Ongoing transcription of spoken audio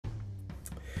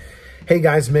Hey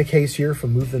guys, Mick here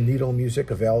from Move the Needle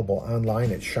Music, available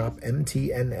online at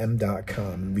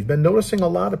shopmtnm.com. We've been noticing a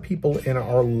lot of people in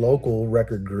our local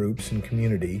record groups and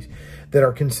communities that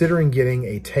are considering getting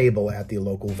a table at the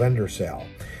local vendor sale.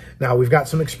 Now, we've got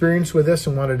some experience with this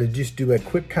and wanted to just do a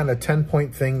quick kind of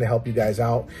 10-point thing to help you guys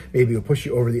out. Maybe it'll push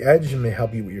you over the edge and may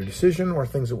help you with your decision, or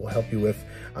things that will help you with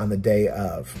on the day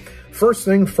of. First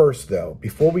thing first, though,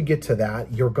 before we get to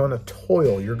that, you're going to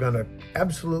toil. You're going to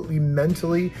absolutely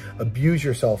mentally abuse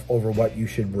yourself over what you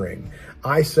should bring.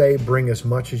 I say bring as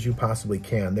much as you possibly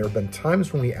can. There have been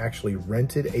times when we actually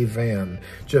rented a van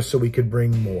just so we could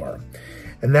bring more.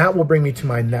 And that will bring me to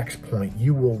my next point.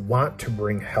 You will want to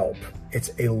bring help.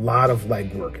 It's a lot of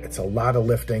legwork. It's a lot of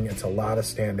lifting. It's a lot of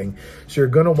standing. So you're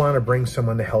going to want to bring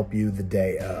someone to help you the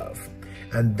day of.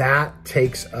 And that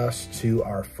takes us to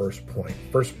our first point.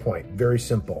 First point, very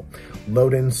simple.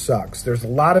 Load-in sucks. There's a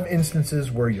lot of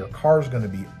instances where your car's going to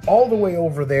be all the way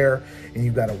over there and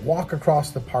you've got to walk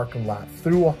across the parking lot,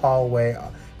 through a hallway,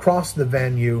 across the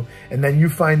venue, and then you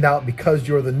find out because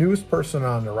you're the newest person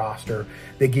on the roster,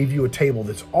 they gave you a table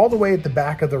that's all the way at the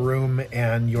back of the room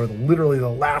and you're literally the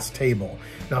last table.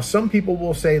 Now, some people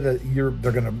will say that you're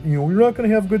not gonna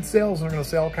have good sales and they're gonna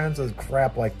say all kinds of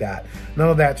crap like that. None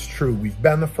of that's true. We've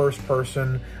been the first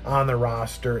person on the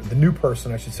roster, the new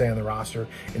person, I should say, on the roster,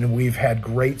 and we've had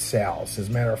great sales. As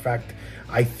a matter of fact,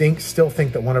 I still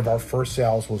think that one of our first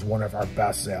sales was one of our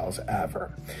best sales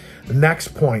ever. The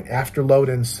next point, after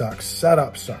load-in sucks,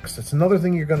 setup sucks. That's another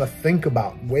thing you're gonna think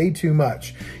about way too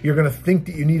much. You're gonna think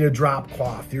that you need a drop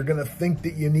cloth. You're gonna think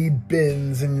that you need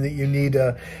bins and that you need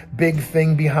a big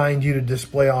thing behind you to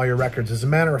display all your records. As a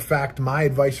matter of fact, my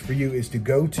advice for you is to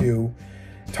go to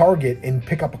Target and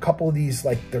pick up a couple of these,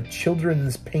 like they're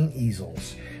children's paint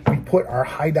easels. We put our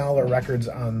high dollar records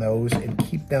on those and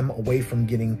keep them away from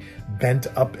getting bent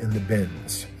up in the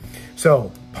bins.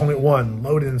 So, point 1,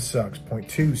 load-in sucks. Point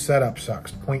 2, setup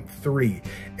sucks. Point 3,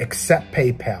 accept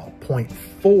PayPal. Point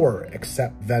 4,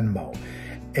 accept Venmo.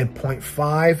 And point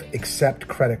 5, accept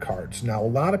credit cards. Now, a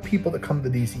lot of people that come to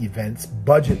these events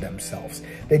budget themselves.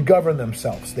 They govern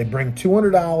themselves. They bring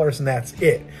 $200 and that's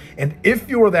it. And if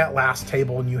you're that last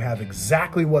table and you have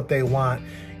exactly what they want,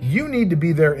 you need to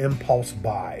be their impulse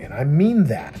buy. And I mean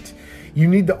that. You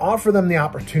need to offer them the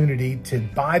opportunity to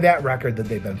buy that record that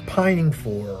they've been pining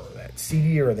for, or that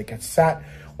CD or the cassette,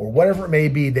 or whatever it may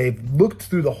be. They've looked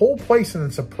through the whole place and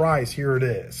then surprise, here it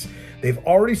is. They've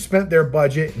already spent their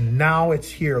budget and now it's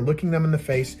here, looking them in the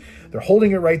face. They're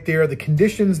holding it right there. The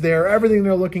condition's there, everything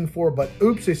they're looking for, but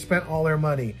oops, they spent all their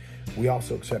money. We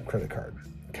also accept credit card,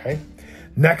 okay?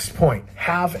 Next point,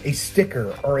 have a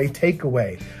sticker or a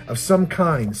takeaway of some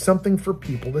kind, something for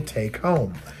people to take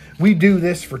home. We do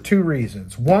this for 2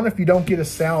 reasons. 1, if you don't get a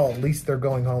sale, at least they're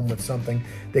going home with something.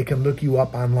 They can look you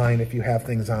up online if you have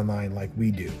things online like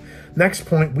we do. Next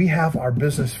point, we have our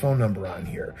business phone number on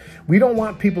here. We don't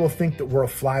want people to think that we're a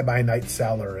fly-by-night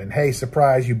seller and, hey,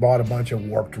 surprise, you bought a bunch of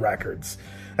warped records.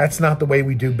 That's not the way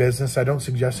we do business. I don't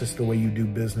suggest it's the way you do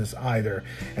business either.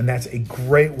 And that's a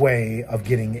great way of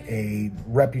getting a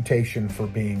reputation for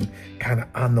being kind of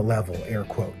on the level, air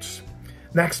quotes.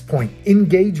 Next point,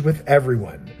 engage with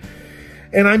everyone.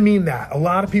 And I mean that. A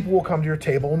lot of people will come to your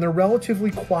table and they're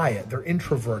relatively quiet. They're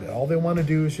introverted. All they want to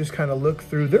do is just kind of look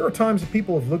through. There are times that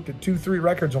people have looked at 2, 3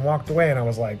 records and walked away and I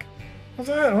was like, what's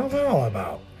that all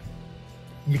about?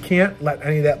 You can't let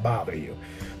any of that bother you.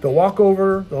 They'll walk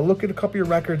over, they'll look at a couple of your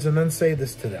records and then say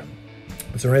this to them.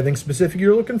 Is there anything specific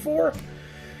you're looking for?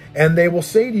 And they will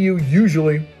say to you,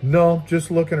 usually, no,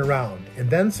 just looking around. And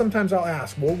then sometimes I'll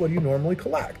ask, well, what do you normally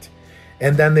collect?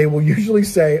 And then they will usually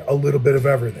say a little bit of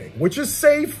everything, which is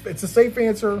safe. It's a safe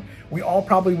answer. We all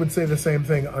probably would say the same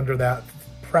thing under that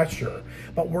pressure,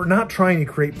 but we're not trying to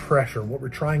create pressure. What we're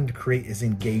trying to create is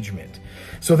engagement.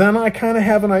 So then I kind of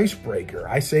have an icebreaker.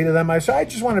 I say to them, I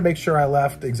just want to make sure I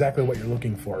left exactly what you're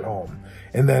looking for at home.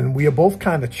 And then we both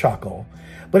kind of chuckle,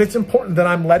 but it's important that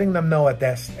I'm letting them know at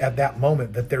that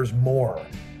moment that there's more,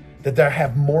 that they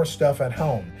have more stuff at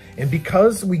home. And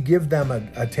because we give them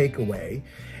a takeaway,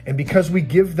 and because we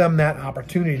give them that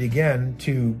opportunity again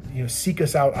to seek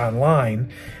us out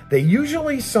online, they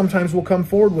usually sometimes will come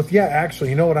forward with, yeah, actually,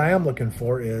 you know what I am looking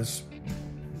for is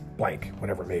blank,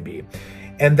 whatever it may be.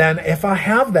 And then if I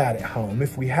have that at home,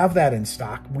 if we have that in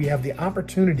stock, we have the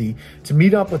opportunity to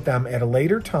meet up with them at a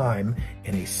later time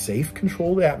in a safe,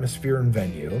 controlled atmosphere and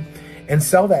venue and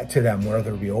sell that to them,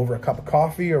 whether it be over a cup of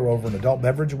coffee or over an adult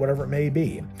beverage or whatever it may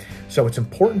be. So it's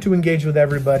important to engage with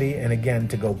everybody. And again,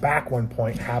 to go back one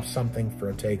point, have something for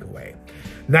a takeaway.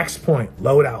 Next point,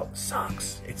 load out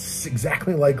sucks. It's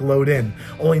exactly like load in,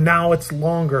 only now it's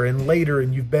longer and later,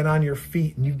 and you've been on your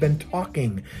feet and you've been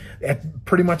talking at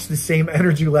pretty much the same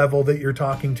energy level that you're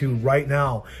talking to right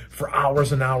now for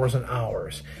hours and hours and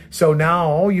hours. So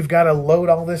now you've got to load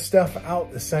all this stuff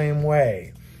out the same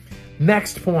way.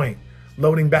 Next point,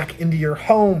 loading back into your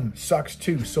home sucks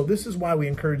too. So this is why we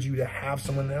encourage you to have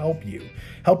someone to help you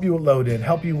with load in,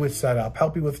 help you with setup,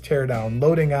 help you with tear down,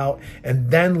 loading out,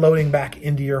 and then loading back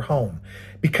into your home.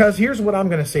 Because here's what I'm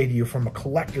going to say to you from a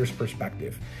collector's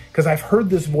perspective, because I've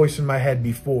heard this voice in my head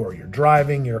before. You're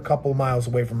driving, you're a couple of miles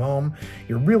away from home,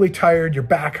 you're really tired, your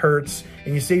back hurts,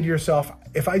 and you say to yourself,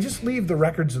 if I just leave the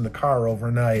records in the car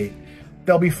overnight,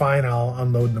 they'll be fine, I'll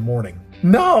unload in the morning.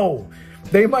 No!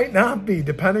 They might not be,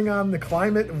 depending on the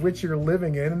climate of which you're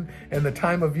living in and the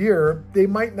time of year, they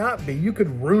might not be. You could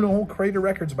ruin a whole crate of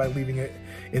records by leaving it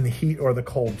in the heat or the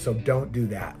cold, so don't do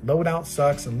that. Load out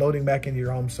sucks and loading back into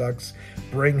your home sucks.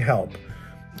 Bring help.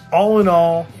 All in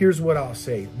all, here's what I'll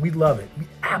say. We love it. We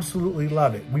absolutely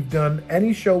love it. We've done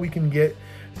any show we can get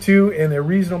to in a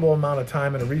reasonable amount of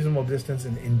time and a reasonable distance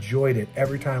and enjoyed it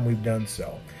every time we've done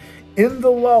so. In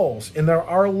the lulls, and there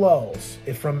are lulls,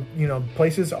 if from,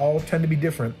 places all tend to be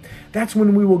different, that's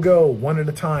when we will go one at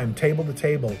a time, table to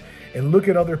table, and look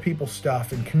at other people's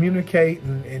stuff and communicate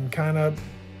and kind of,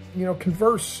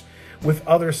 converse with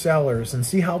other sellers and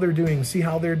see how they're doing, see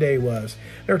how their day was.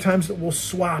 There are times that we'll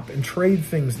swap and trade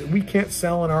things that we can't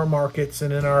sell in our markets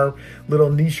and in our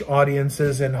little niche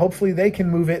audiences, and hopefully they can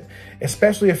move it,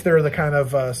 especially if they're the kind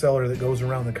of seller that goes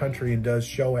around the country and does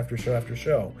show after show after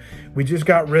show. We just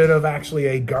got rid of actually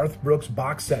a Garth Brooks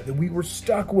box set that we were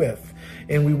stuck with,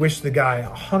 and we wish the guy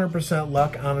 100%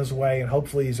 luck on his way, and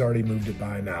hopefully he's already moved it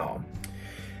by now.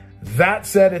 That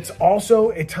said, it's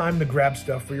also a time to grab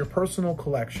stuff for your personal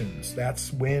collections.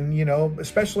 That's when,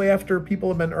 especially after people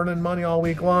have been earning money all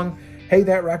week long, hey,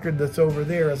 that record that's over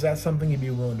there, is that something you'd be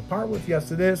willing to part with?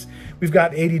 Yes, it is. We've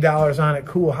got $80 on it.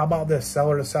 Cool. How about this?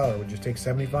 Seller to seller. Would you take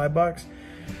 75 bucks?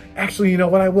 Actually, you know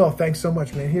what? I will. Thanks so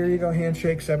much, man. Here you go.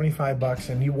 Handshake, 75 bucks.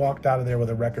 And you walked out of there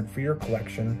with a record for your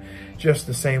collection, just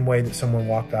the same way that someone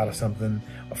walked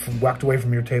away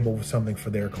from your table with something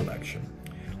for their collection.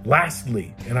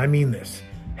 Lastly, and I mean this,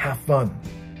 have fun.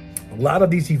 A lot of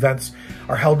these events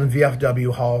are held in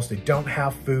VFW halls. They don't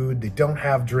have food. They don't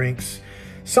have drinks.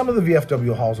 Some of the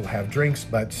VFW halls will have drinks,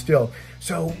 but still.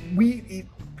 So we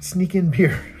sneak in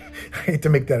beer. I hate to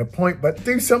make that a point, but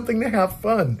do something to have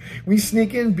fun. We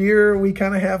sneak in beer. We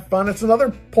kind of have fun. It's another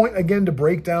point, again, to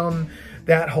break down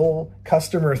that whole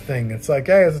customer thing. It's like,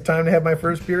 hey, is it time to have my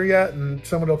first beer yet? And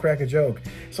someone will crack a joke.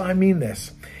 So I mean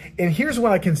this. And here's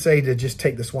what I can say to just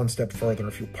take this one step further,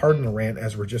 if you'll pardon the rant,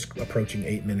 as we're just approaching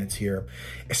 8 minutes here,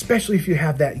 especially if you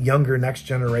have that younger next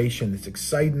generation that's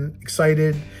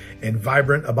excited and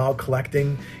vibrant about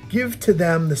collecting, give to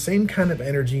them the same kind of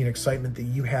energy and excitement that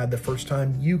you had the first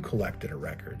time you collected a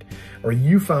record, or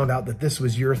you found out that this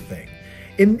was your thing.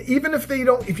 And even if you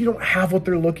don't have what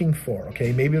they're looking for,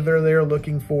 okay, maybe they're there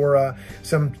looking for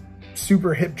some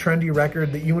super hip trendy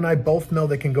record that you and I both know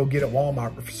they can go get at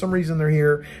Walmart, but for some reason they're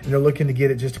here and they're looking to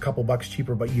get it just a couple bucks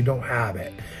cheaper, but you don't have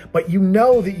it. But you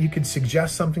know that you could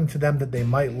suggest something to them that they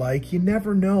might like. You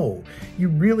never know. You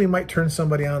really might turn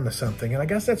somebody on to something. And I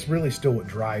guess that's really still what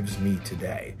drives me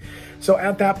today. So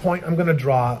at that point, I'm going to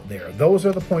draw there. Those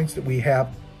are the points that we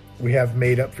have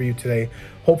made up for you today.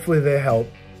 Hopefully they help.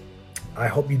 I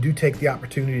hope you do take the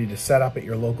opportunity to set up at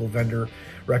your local vendor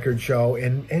record show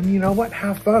and you know what,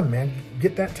 have fun, man.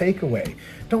 Get that takeaway.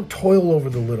 Don't toil over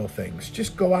the little things.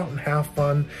 Just go out and have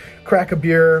fun, crack a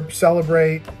beer,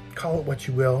 celebrate, call it what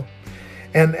you will.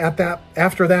 And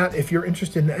after that, if you're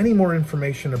interested in any more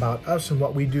information about us and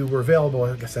what we do, we're available,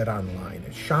 like I said, online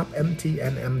at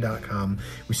shopmtnm.com.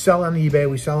 We sell on eBay,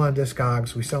 we sell on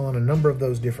Discogs, we sell on a number of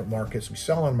those different markets. We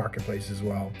sell on Marketplace as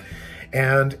well.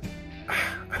 And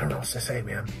I don't know what to say,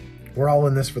 man. We're all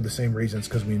in this for the same reasons,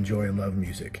 because we enjoy and love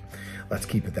music. Let's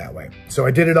keep it that way. So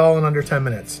I did it all in under 10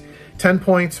 minutes. 10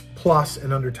 points plus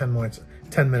in under 10 minutes.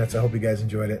 I hope you guys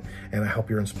enjoyed it, and I hope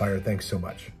you're inspired. Thanks so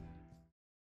much.